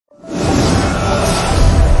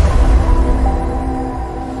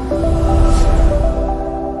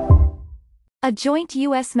A joint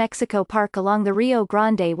U.S. Mexico park along the Rio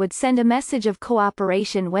Grande would send a message of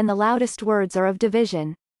cooperation when the loudest words are of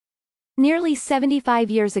division. Nearly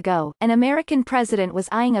 75 years ago, an American president was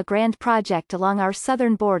eyeing a grand project along our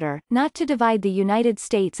southern border, not to divide the United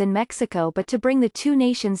States and Mexico but to bring the two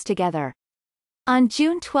nations together. On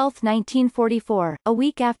June 12, 1944, a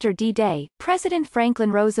week after D-Day, President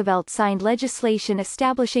Franklin Roosevelt signed legislation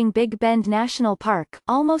establishing Big Bend National Park,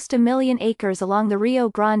 almost 1 million acres along the Rio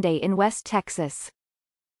Grande in West Texas.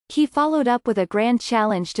 He followed up with a grand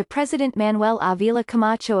challenge to President Manuel Avila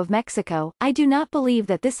Camacho of Mexico: "I do not believe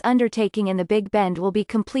that this undertaking in the Big Bend will be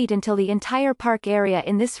complete until the entire park area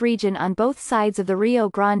in this region on both sides of the Rio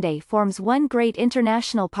Grande forms one great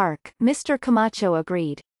international park." Mr. Camacho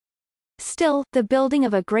agreed. Still, the building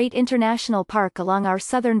of a great international park along our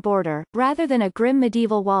southern border, rather than a grim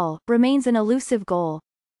medieval wall, remains an elusive goal.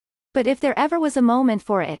 But if there ever was a moment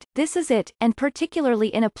for it, this is it, and particularly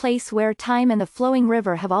in a place where time and the flowing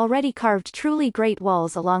river have already carved truly great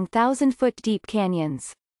walls along 1,000-foot-deep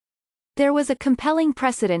canyons. There was a compelling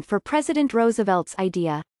precedent for President Roosevelt's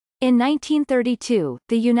idea. In 1932,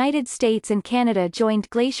 the United States and Canada joined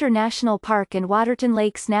Glacier National Park and Waterton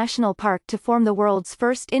Lakes National Park to form the world's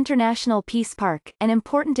first international peace park, an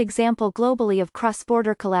important example globally of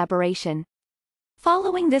cross-border collaboration.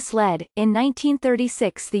 Following this lead, in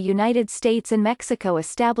 1936 the United States and Mexico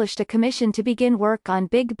established a commission to begin work on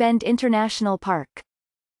Big Bend International Park.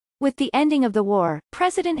 With the ending of the war,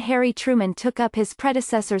 President Harry Truman took up his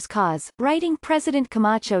predecessor's cause, writing President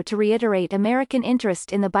Camacho to reiterate American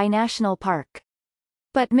interest in the binational park.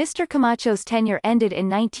 But Mr. Camacho's tenure ended in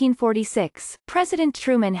 1946, President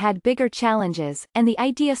Truman had bigger challenges, and the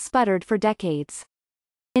idea sputtered for decades.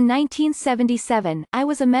 In 1977, I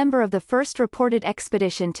was a member of the first reported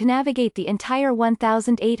expedition to navigate the entire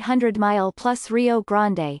 1,800-mile-plus Rio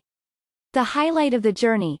Grande. The highlight of the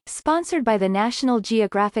journey, sponsored by the National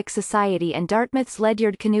Geographic Society and Dartmouth's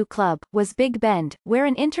Ledyard Canoe Club, was Big Bend, where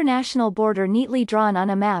an international border neatly drawn on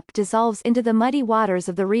a map dissolves into the muddy waters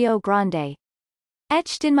of the Rio Grande.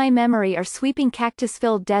 Etched in my memory are sweeping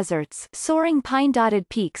cactus-filled deserts, soaring pine-dotted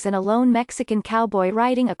peaks and a lone Mexican cowboy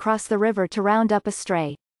riding across the river to round up a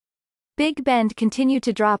stray. Big Bend continued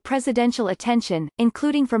to draw presidential attention,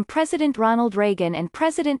 including from President Ronald Reagan and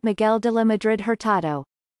President Miguel de la Madrid Hurtado.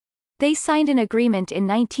 They signed an agreement in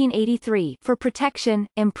 1983 for protection,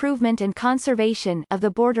 improvement and conservation of the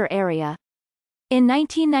border area. In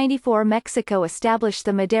 1994 Mexico established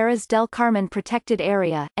the Maderas del Carmen Protected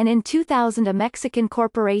Area, and in 2000 a Mexican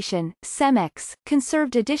corporation, Cemex,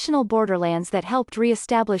 conserved additional borderlands that helped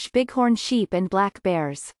re-establish bighorn sheep and black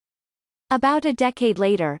bears. About a decade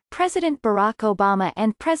later, President Barack Obama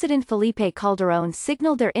and President Felipe Calderón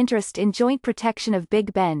signaled their interest in joint protection of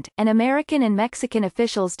Big Bend, and American and Mexican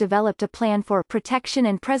officials developed a plan for protection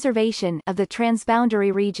and preservation of the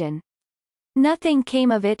transboundary region. Nothing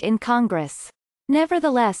came of it in Congress.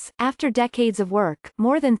 Nevertheless, after decades of work,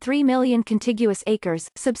 more than 3 million contiguous acres,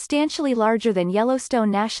 substantially larger than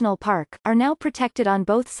Yellowstone National Park, are now protected on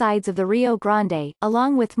both sides of the Rio Grande,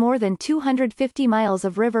 along with more than 250 miles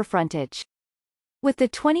of river frontage. With the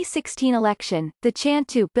 2016 election, the chant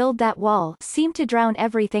to "build that wall" seemed to drown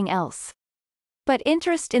everything else. But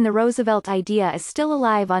interest in the Roosevelt idea is still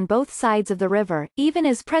alive on both sides of the river, even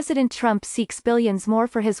as President Trump seeks billions more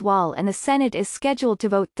for his wall and the Senate is scheduled to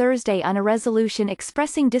vote Thursday on a resolution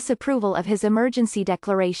expressing disapproval of his emergency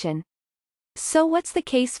declaration. So what's the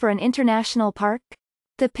case for an international park?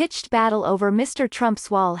 The pitched battle over Mr. Trump's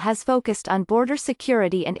wall has focused on border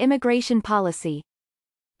security and immigration policy.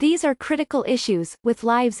 These are critical issues, with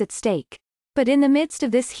lives at stake. But in the midst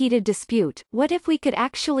of this heated dispute, what if we could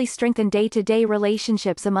actually strengthen day-to-day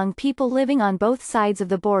relationships among people living on both sides of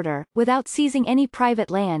the border, without seizing any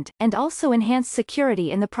private land, and also enhance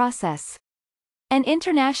security in the process? An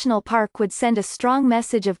international park would send a strong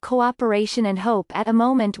message of cooperation and hope at a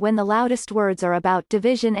moment when the loudest words are about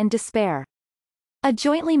division and despair. A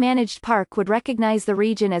jointly managed park would recognize the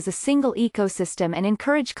region as a single ecosystem and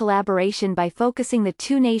encourage collaboration by focusing the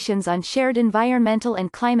two nations on shared environmental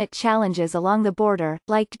and climate challenges along the border,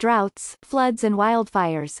 like droughts, floods and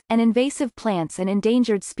wildfires, and invasive plants and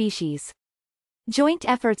endangered species. Joint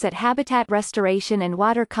efforts at habitat restoration and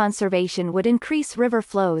water conservation would increase river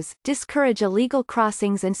flows, discourage illegal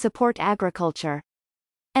crossings and support agriculture.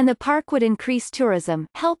 And the park would increase tourism,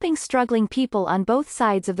 helping struggling people on both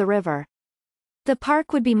sides of the river. The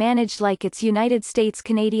park would be managed like its United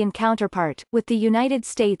States-Canadian counterpart, with the United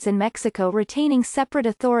States and Mexico retaining separate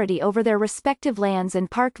authority over their respective lands and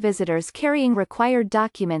park visitors carrying required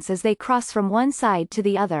documents as they cross from one side to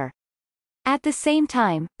the other. At the same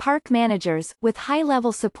time, park managers, with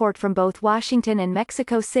high-level support from both Washington and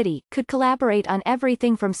Mexico City, could collaborate on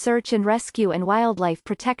everything from search and rescue and wildlife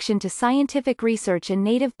protection to scientific research and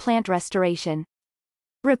native plant restoration.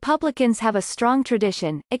 Republicans have a strong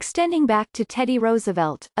tradition, extending back to Teddy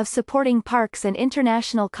Roosevelt, of supporting parks and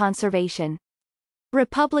international conservation.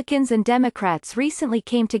 Republicans and Democrats recently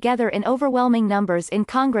came together in overwhelming numbers in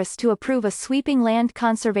Congress to approve a sweeping land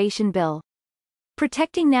conservation bill.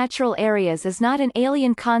 Protecting natural areas is not an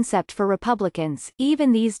alien concept for Republicans,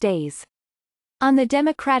 even these days. On the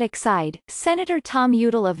Democratic side, Senator Tom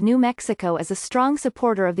Udall of New Mexico is a strong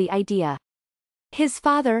supporter of the idea. His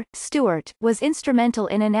father, Stuart, was instrumental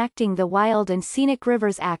in enacting the Wild and Scenic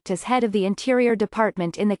Rivers Act as head of the Interior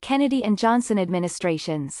Department in the Kennedy and Johnson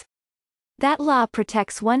administrations. That law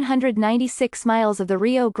protects 196 miles of the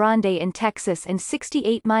Rio Grande in Texas and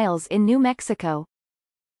 68 miles in New Mexico.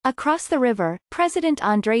 Across the river, President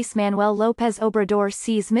Andrés Manuel López Obrador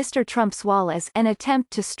sees Mr. Trump's wall as an attempt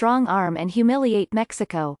to strong-arm and humiliate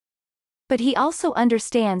Mexico. But he also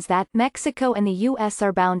understands that Mexico and the U.S.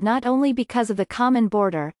 are bound not only because of the common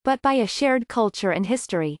border, but by a shared culture and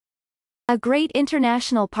history. A great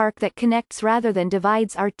international park that connects rather than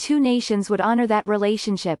divides our two nations would honor that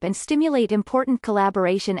relationship and stimulate important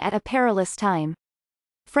collaboration at a perilous time.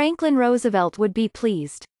 Franklin Roosevelt would be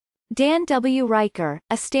pleased. Dan W. Riker,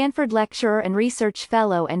 a Stanford lecturer and research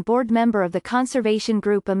fellow and board member of the conservation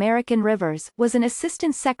group American Rivers, was an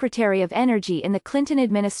assistant secretary of energy in the Clinton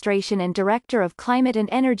administration and director of climate and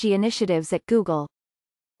energy initiatives at Google.